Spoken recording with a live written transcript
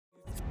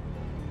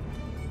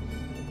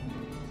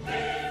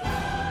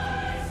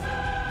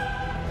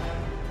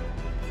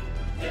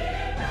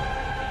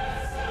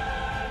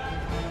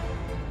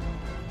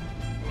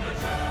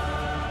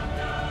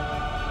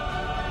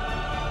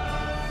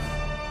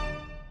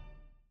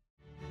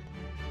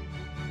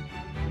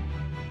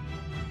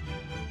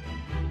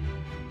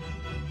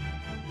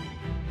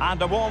And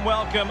a warm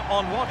welcome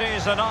on what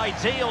is an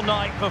ideal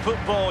night for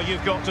football,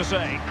 you've got to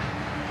say.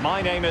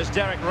 My name is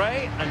Derek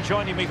Ray, and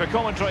joining me for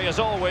commentary, as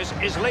always,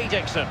 is Lee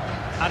Dixon.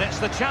 And it's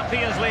the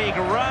Champions League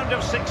round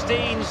of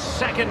 16's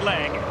second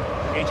leg.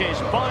 It is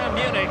Bayern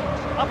Munich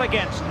up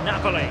against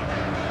Napoli.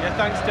 Yeah,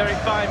 thanks, Derek.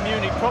 Bayern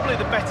Munich, probably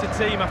the better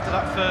team after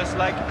that first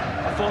leg.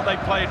 I thought they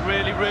played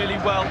really, really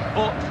well,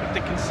 but if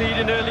they concede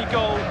an early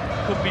goal,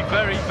 could be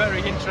very,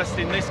 very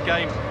interesting this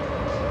game.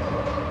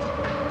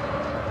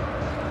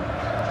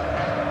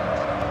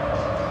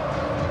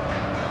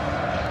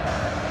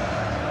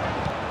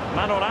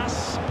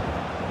 Manolas.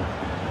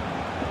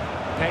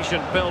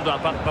 Patient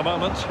build-up at the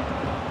moment.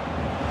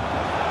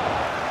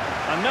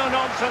 And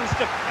no-nonsense.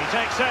 He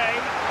takes aim.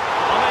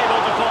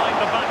 Unable to find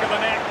the back of the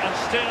net, and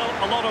still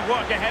a lot of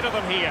work ahead of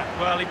them here.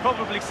 Well, he'd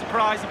probably be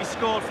surprised if he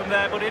scored from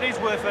there, but it is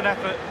worth an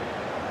effort.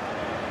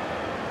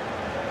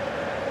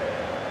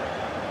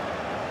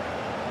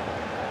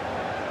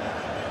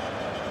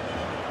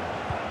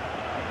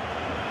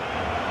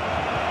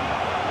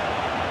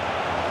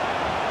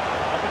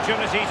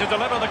 Opportunity to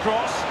deliver the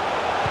cross.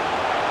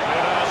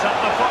 It's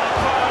at the far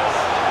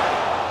post.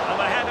 And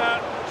the header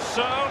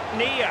so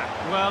near.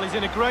 Well, he's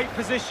in a great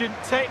position.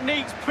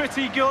 Technique's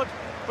pretty good,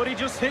 but he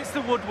just hits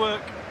the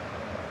woodwork.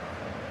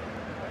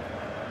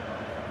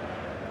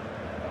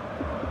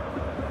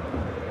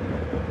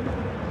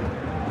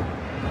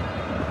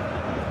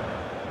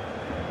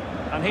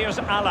 And here's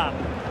Alan.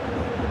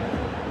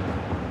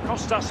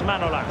 Kostas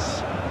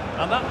Manolas.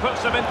 And that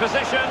puts him in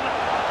position.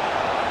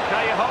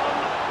 Callejon.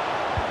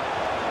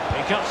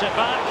 He cuts it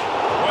back.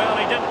 Well,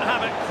 he didn't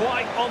have it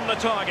quite on the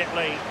target,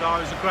 Lee. No,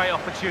 it was a great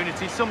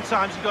opportunity.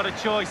 Sometimes you've got a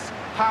choice,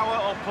 power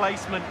or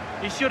placement.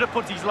 He should have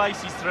put his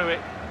laces through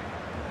it.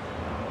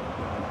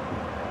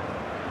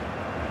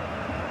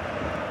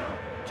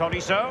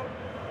 Tolisso.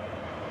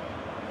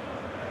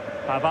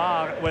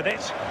 Pavard with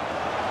it.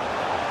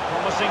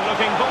 Promising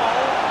looking ball.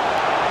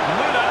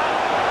 Müller.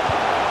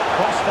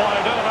 Cross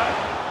fired over.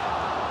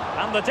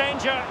 And the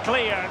danger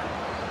cleared.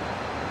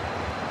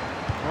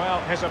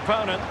 Well, his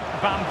opponent,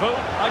 Bamboo.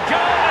 A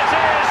goal it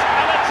is!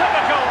 And a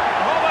typical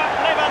Robert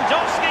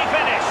Lewandowski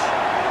finish.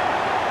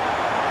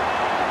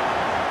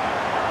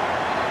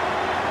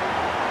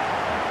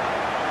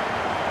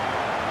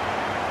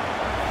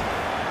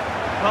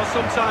 Well,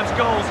 sometimes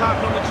goals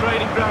happen on the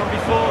training ground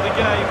before the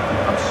game.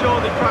 I'm sure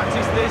they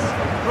practiced this.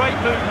 Great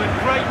movement,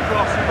 great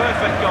cross,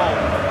 perfect goal.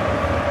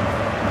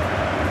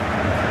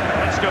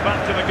 Let's go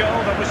back to the goal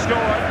that was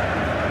scored.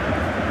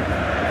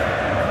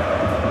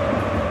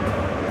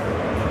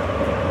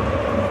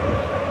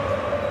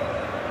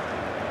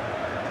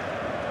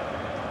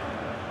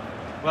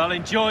 Well,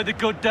 enjoy the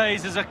good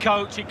days as a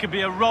coach. It can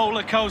be a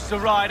roller coaster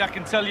ride, I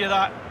can tell you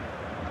that.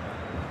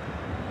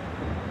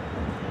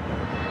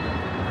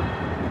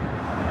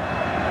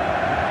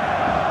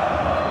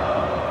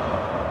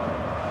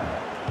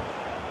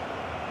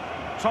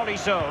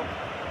 Tolisso.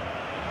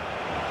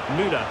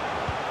 Müller.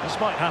 This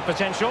might have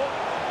potential.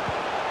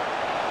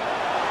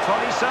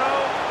 Tolisso.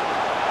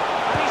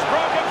 And he's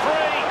broken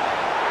free.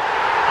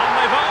 And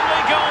they've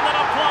only gone and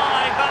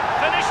applied that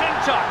finishing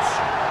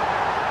touch.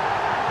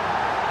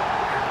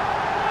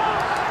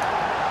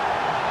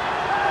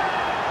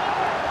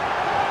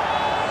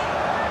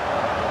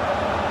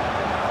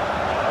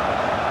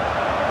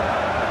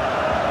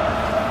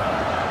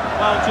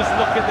 Well, just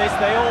look at this.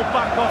 They all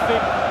back off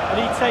him, and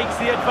he takes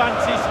the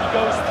advantage. He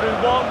goes through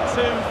 1,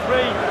 2,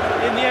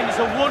 3. In the end, it's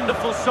a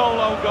wonderful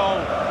solo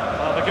goal.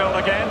 Well, the goal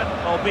again,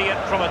 albeit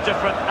from a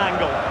different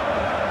angle.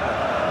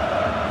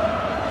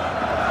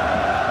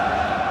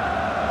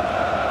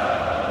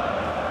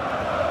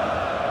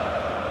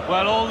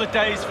 Well, all the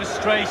day's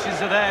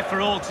frustrations are there for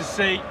all to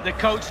see. The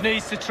coach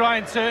needs to try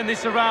and turn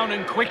this around,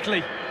 and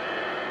quickly.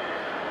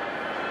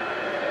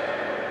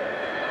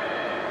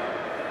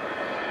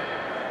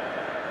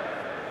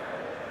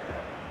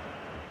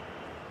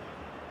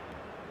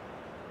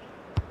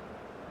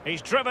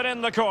 He's driven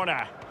in the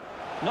corner.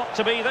 Not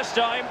to be this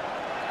time.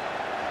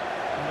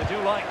 And they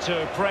do like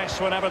to press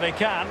whenever they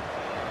can.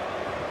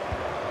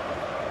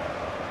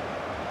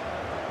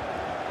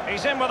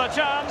 He's in with a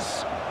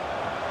chance.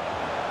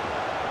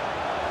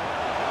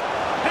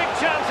 Big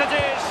chance it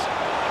is.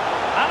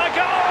 And a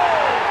goal!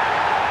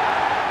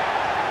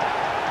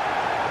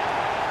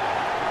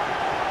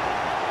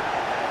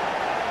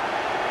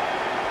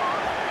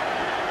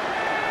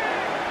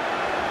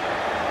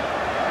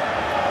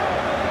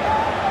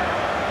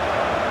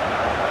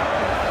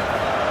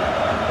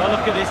 Well,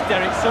 look at this,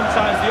 Derek.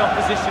 Sometimes the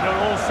opposition are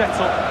all set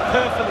up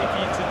perfectly for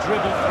you to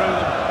dribble through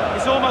them.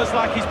 It's almost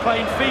like he's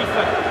playing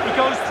FIFA. He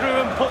goes through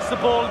and puts the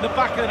ball in the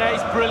back of the net.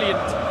 It's brilliant.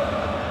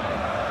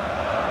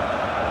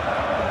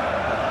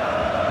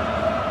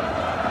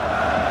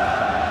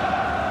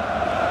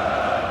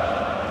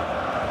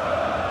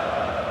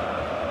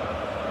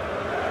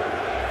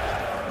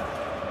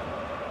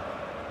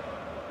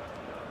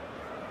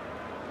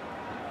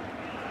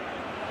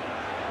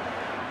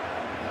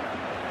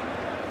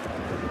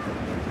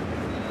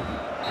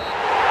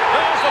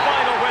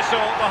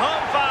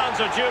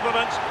 are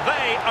jubilant.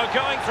 They are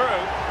going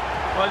through.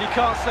 Well, you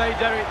can't say,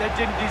 Derek, they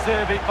didn't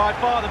deserve it. By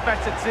far the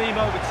better team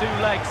over two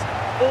legs.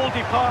 All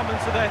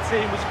departments of their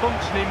team was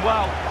functioning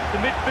well.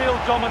 The midfield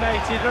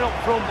dominated, and up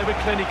front they were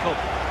clinical.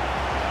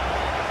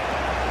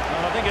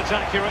 Well, I think it's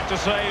accurate to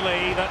say,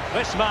 Lee, that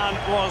this man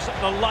was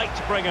the light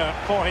bringer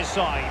for his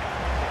side.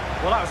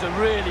 Well, that was a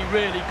really,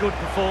 really good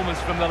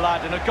performance from the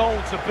lad, and a goal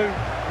to boot.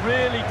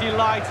 Really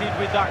delighted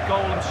with that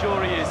goal, I'm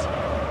sure he is.